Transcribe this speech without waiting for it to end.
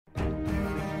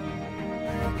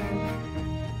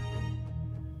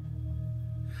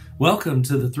Welcome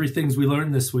to the Three Things We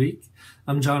Learned This Week.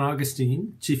 I'm John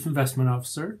Augustine, Chief Investment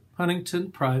Officer,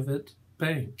 Huntington Private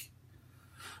Bank.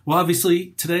 Well,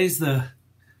 obviously, today's the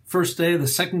first day of the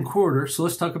second quarter, so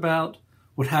let's talk about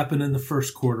what happened in the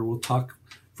first quarter. We'll talk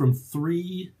from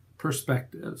three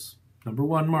perspectives. Number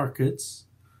one, markets.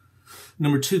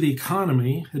 Number two, the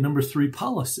economy. And number three,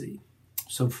 policy.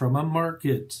 So from a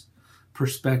market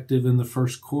perspective in the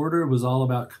first quarter, it was all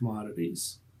about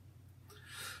commodities.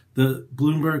 The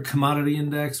Bloomberg Commodity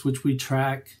Index, which we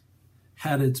track,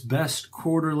 had its best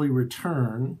quarterly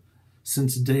return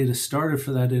since data started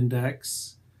for that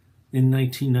index in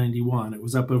 1991. It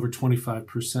was up over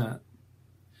 25%.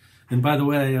 And by the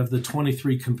way, of the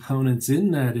 23 components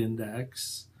in that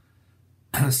index,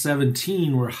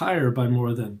 17 were higher by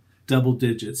more than double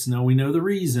digits. Now we know the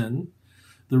reason.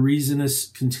 The reason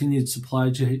is continued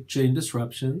supply chain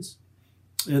disruptions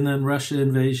and then Russia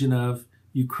invasion of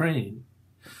Ukraine.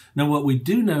 Now, what we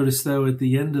do notice, though, at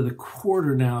the end of the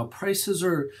quarter now, prices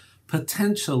are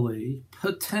potentially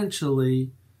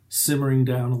simmering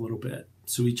down a little bit.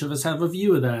 So each of us have a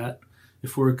view of that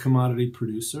if we're a commodity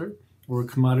producer or a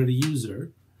commodity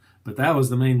user. But that was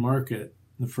the main market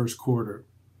in the first quarter.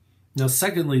 Now,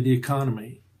 secondly, the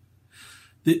economy.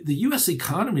 The U.S.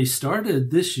 economy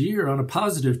started this year on a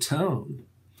positive tone.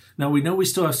 Now, we know we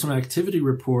still have some activity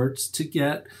reports to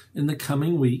get in the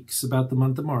coming weeks about the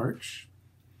month of March.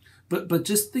 But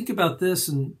just think about this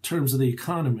in terms of the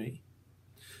economy.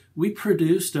 We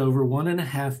produced over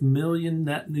 1.5 million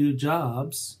net new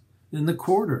jobs in the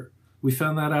quarter. We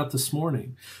found that out this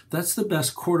morning. That's the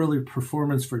best quarterly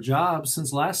performance for jobs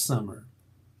since last summer.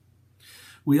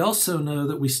 We also know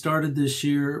that we started this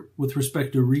year with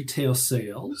respect to retail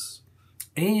sales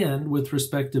and with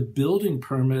respect to building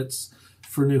permits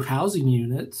for new housing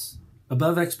units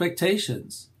above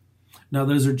expectations. Now,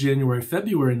 those are January,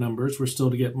 February numbers. We're still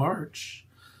to get March.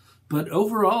 But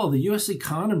overall, the U.S.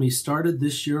 economy started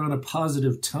this year on a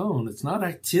positive tone. It's not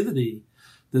activity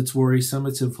that's worrisome.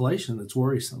 It's inflation that's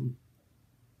worrisome.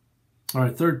 All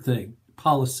right, third thing,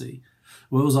 policy.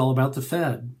 Well, it was all about the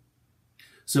Fed.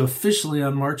 So officially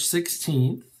on March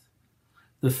 16th,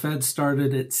 the Fed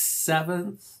started its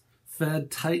seventh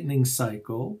Fed tightening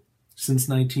cycle since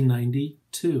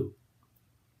 1992.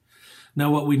 Now,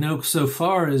 what we know so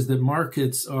far is that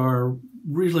markets are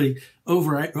really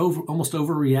almost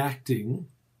overreacting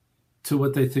to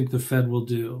what they think the Fed will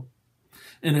do.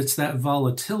 And it's that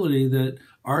volatility that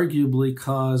arguably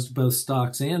caused both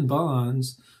stocks and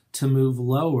bonds to move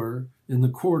lower in the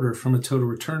quarter from a total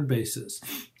return basis.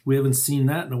 We haven't seen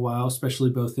that in a while, especially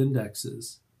both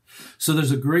indexes. So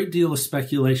there's a great deal of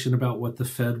speculation about what the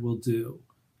Fed will do.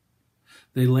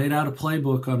 They laid out a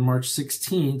playbook on March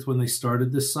 16th when they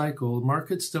started this cycle.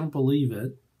 Markets don't believe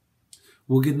it.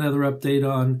 We'll get another update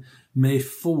on May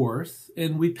 4th,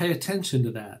 and we pay attention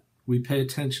to that. We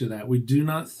do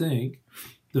not think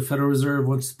the Federal Reserve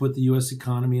wants to put the U.S.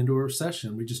 economy into a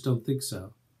recession. We just don't think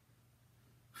so.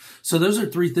 So those are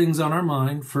three things on our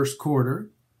mind, first quarter.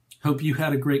 Hope you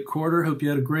had a great quarter. Hope you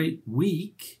had a great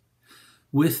week.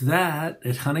 With that,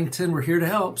 at Huntington, we're here to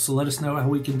help, so let us know how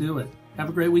we can do it. Have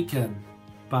a great weekend.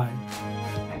 Bye.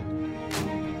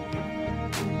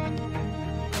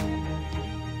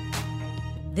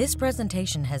 This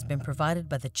presentation has been provided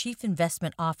by the Chief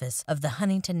Investment Office of the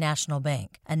Huntington National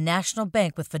Bank, a national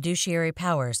bank with fiduciary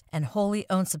powers and wholly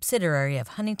owned subsidiary of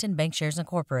Huntington Bancshares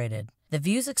Incorporated. The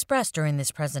views expressed during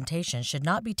this presentation should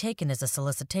not be taken as a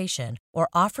solicitation or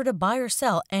offer to buy or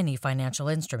sell any financial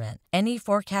instrument. Any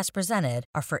forecasts presented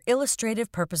are for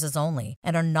illustrative purposes only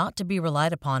and are not to be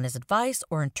relied upon as advice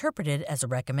or interpreted as a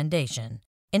recommendation.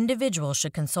 Individuals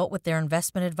should consult with their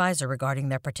investment advisor regarding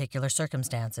their particular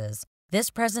circumstances. This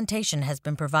presentation has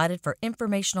been provided for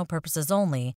informational purposes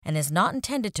only and is not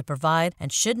intended to provide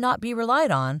and should not be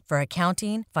relied on for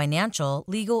accounting, financial,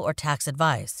 legal, or tax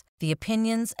advice. The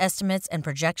opinions, estimates, and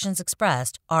projections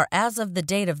expressed are as of the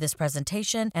date of this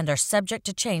presentation and are subject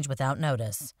to change without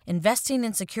notice. Investing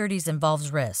in securities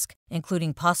involves risk,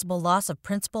 including possible loss of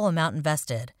principal amount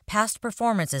invested. Past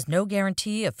performance is no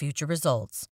guarantee of future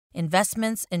results.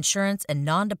 Investments, insurance, and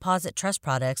non-deposit trust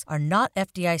products are not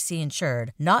FDIC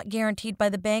insured, not guaranteed by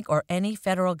the bank or any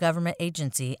federal government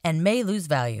agency, and may lose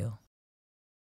value.